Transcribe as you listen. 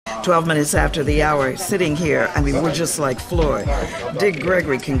12 minutes after the hour, sitting here, I mean, we're just like floored. Dick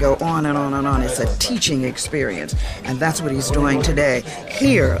Gregory can go on and on and on. It's a teaching experience, and that's what he's doing today,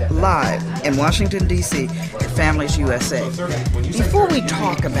 here, live in Washington, D.C., at Families USA. Before we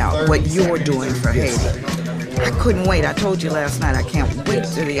talk about what you're doing for Haiti, I couldn't wait. I told you last night, I can't wait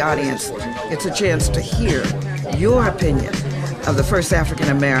till the audience gets a chance to hear your opinion of the first African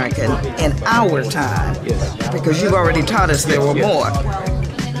American in our time, because you've already taught us there were more.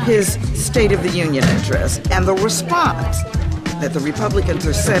 His State of the Union address and the response that the Republicans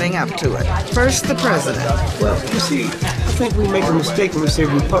are setting up to it. First, the president. Well, you see, I think we make a mistake when we say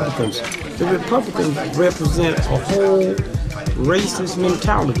Republicans. The Republicans represent a whole racist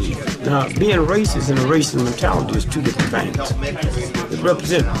mentality. Now, being racist and a racist mentality is two different things. It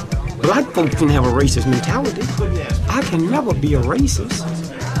represents black folks can have a racist mentality. I can never be a racist.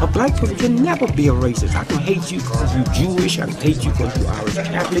 A black person can never be a racist. I can hate you because you're Jewish. I can hate you because you're Irish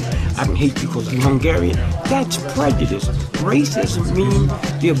Catholic. I can hate you because you're Hungarian. That's prejudice. Racism means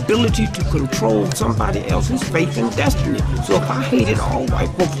the ability to control somebody else's faith and destiny. So if I hated all white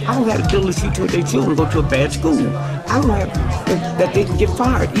folks, I don't have the ability to let their children go to a bad school. I don't have that they can get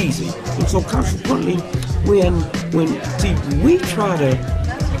fired easy. And so consequently, when we try to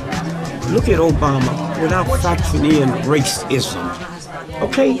look at Obama without factoring in racism,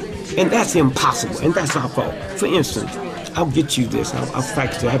 okay? And that's impossible, and that's our fault. For instance, I'll get you this. I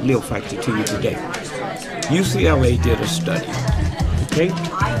have a little factor to you today. UCLA did a study, okay?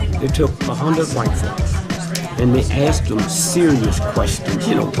 They took 100 white folks, and they asked them serious questions,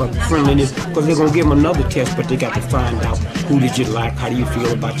 you know, what friendliness, because they're going to give them another test, but they got to find out who did you like, how do you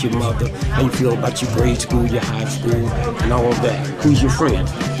feel about your mother, how you feel about your grade school, your high school, and all of that. Who's your friend?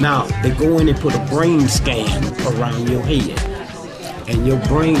 Now, they go in and put a brain scan around your head, and your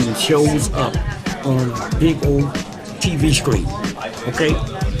brain shows up on a big old TV screen, okay?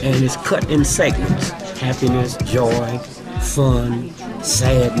 And it's cut in segments: happiness, joy, fun,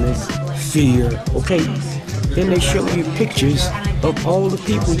 sadness, fear, okay? Then they show you pictures of all the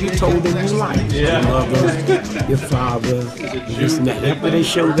people you told them you liked. Your mother, your father, this and that. After they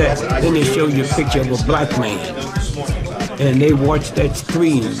show that, then they show you a picture of a black man. And they watch that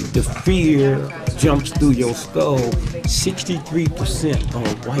screen. The fear jumps through your skull. 63%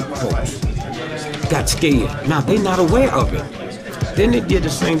 of white folks got scared. Now, they're not aware of it. Then they did the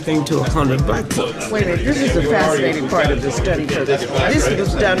same thing to 100 black folks. Wait a minute, this is the fascinating part of the study. This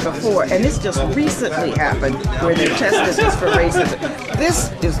was done before, and this just recently happened where they tested this for racism. This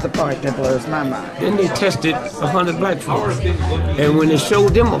is the part that blows my mind. Then they tested 100 black folks. And when they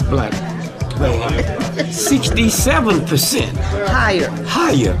showed them a black man, 67%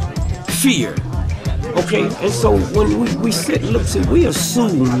 higher fear. Okay, and so when we sit and look, we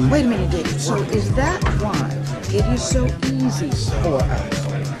assume. Wait a minute, Dick. So is that why it is so easy for us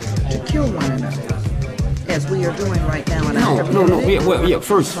to kill one another, as we are doing right now in our community? No.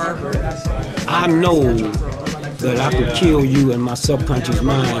 First, I know that I could kill you in my subconscious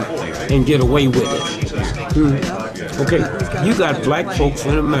mind and get away with it. Okay, you got black folks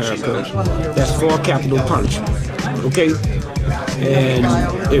in America that's for capital punishment. Okay. And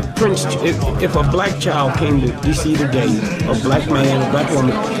if a black child came to D.C. today, a black man, a black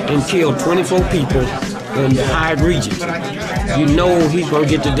woman, and killed 24 people in the Hyde region, you know he's going to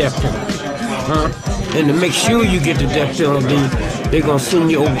get the death penalty. Huh? And to make sure you get the death penalty, they're going to send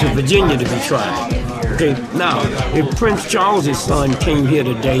you over to Virginia to be tried. Okay, now, if Prince Charles's son came here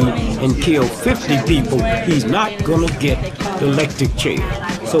today and killed 50 people, he's not going to get the electric chair.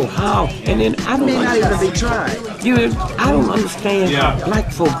 So how? And then I don't not even be tried. I don't understand how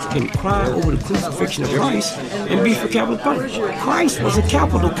black folks can cry over the crucifixion of Christ and be for capital punishment. Christ was a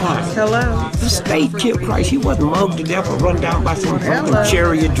capital crime. Hello. The state killed Christ. He wasn't mugged to death or run down by some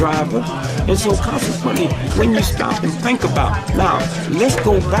chariot driver. And so consequently, when you stop and think about, now, let's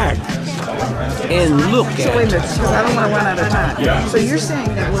go back and look at. So wait a minute, because I don't want to run out of time. Yeah. So you're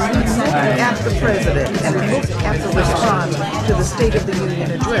saying that when we look at the president and look at the response to the State of the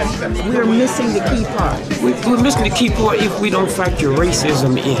Union address, we're missing the key part. We're missing the key part if we don't factor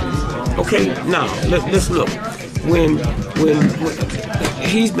racism in. Okay, now let's look. When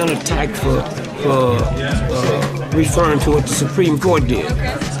he's been attacked for referring to what the Supreme Court did.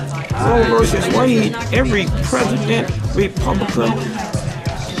 Roe versus Wade, every president, Republican,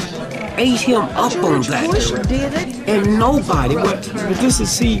 ate him up on that. Bush did it. And nobody, but this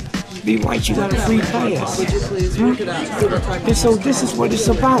is be white, you got a free pass. And so this is what it's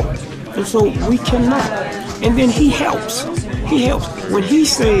about. And so we cannot. And then he helps. When he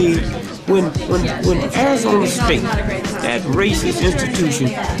said when Arizona State, that racist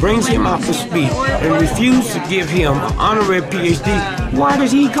institution, brings him out for speed and refuses to give him an honorary PhD, why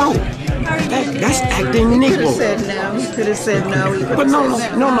did he go? That's acting Negro. He could have said no. But no.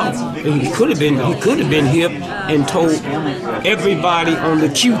 He could have been hip and told everybody on the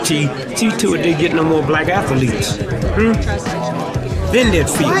QT, see to it they get no more black athletes. Then they'd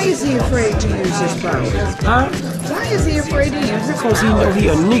feel. Why is he afraid to use his power? Huh? Why is he afraid to use his power? Because he know he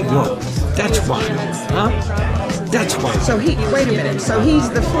a Negro. That's why. Huh? That's why. So wait a minute. So he's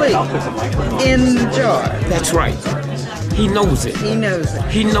the flea in the jar. That's right. He knows it. He knows it.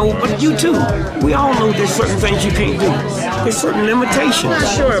 He knows, but you too. We all know there's certain things you can't do. There's certain limitations. I'm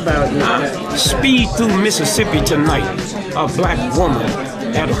not sure about you. Speed through Mississippi tonight, a black woman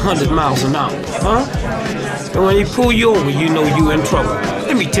at 100 miles an hour. Huh? And when he pull you over, you know you in trouble.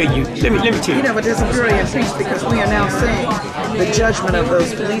 Let me tell you. You know, but there's a brilliant piece because we are now saying the judgment of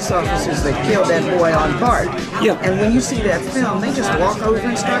those police officers that killed that boy on Bart. Yeah. And when you see that film, they just walk over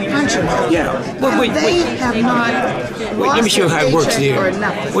and start punching him. Yeah. Wait. They have not lost Let me show you how it works here. or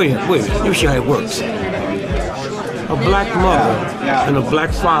nothing. Wait. Let me show you how it works. A black mother and a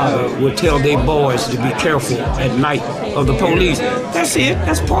black father would tell their boys to be careful at night of the police. That's it.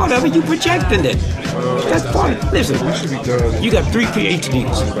 That's part of it. You projecting it. That's part of it. Listen, you got 3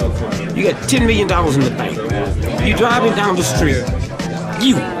 PhDs. You got $10 million in the bank. You driving down the street.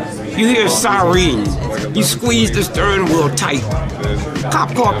 You hear a siren. You squeeze the steering wheel tight.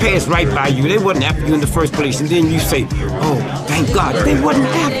 Cop car passed right by you. They wasn't after you in the first place. And then you say, oh, thank God, they wasn't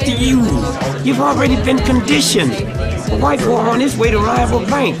after you. You've already been conditioned. A white boy on his way to rival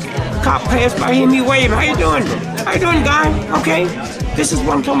bank. Cop passed by him, he waved. How you doing? How you doing, guy? Okay. This is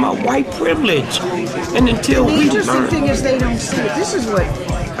what I'm talking about, white privilege. And until we learn. The thing is they don't see it. This is what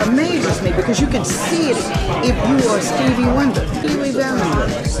amazes me because you can see it if you are Stevie Wonder. You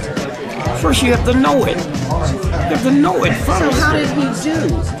evaluate. First you have to know it. You have to know it first. So how did he do?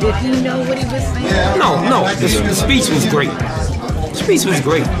 Did he know what he was saying? No. The speech was great. The speech was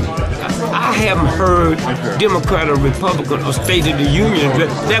great. I haven't heard Democrat or Republican or State of the Union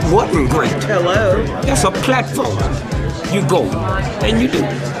that wasn't great. Hello. That's a platform. You go and you do.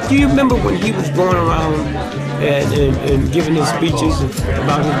 Do you remember when he was going around and giving his speeches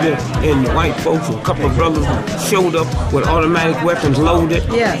about his bill, and the white folks, a couple of brothers showed up with automatic weapons loaded?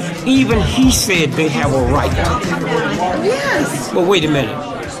 Yes. Even he said they have a right. Yes. But wait a minute.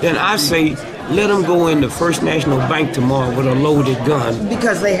 Then I say, let them go in the First National Bank tomorrow with a loaded gun.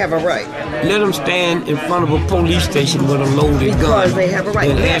 Because they have a right. Let them stand in front of a police station with a loaded gun. Because they have a right.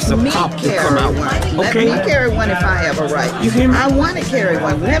 And ask the cop to come out. Okay? Let me carry one if I have a right. You hear me? I want to carry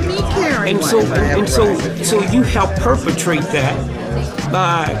one. Let me carry one if I have a right. So you help perpetrate that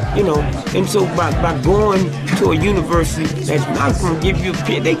by, by going to a university that's not going to give you a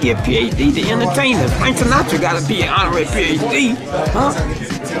PhD. They give PhD to entertainers. Frank Sinatra got a honorary PhD. Huh?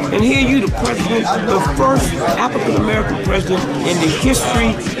 And here you, the president, the first African-American president in the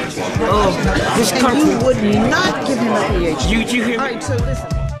history of this country. And you would not give him a PhD. You hear me? All right, so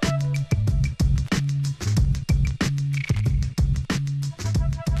listen.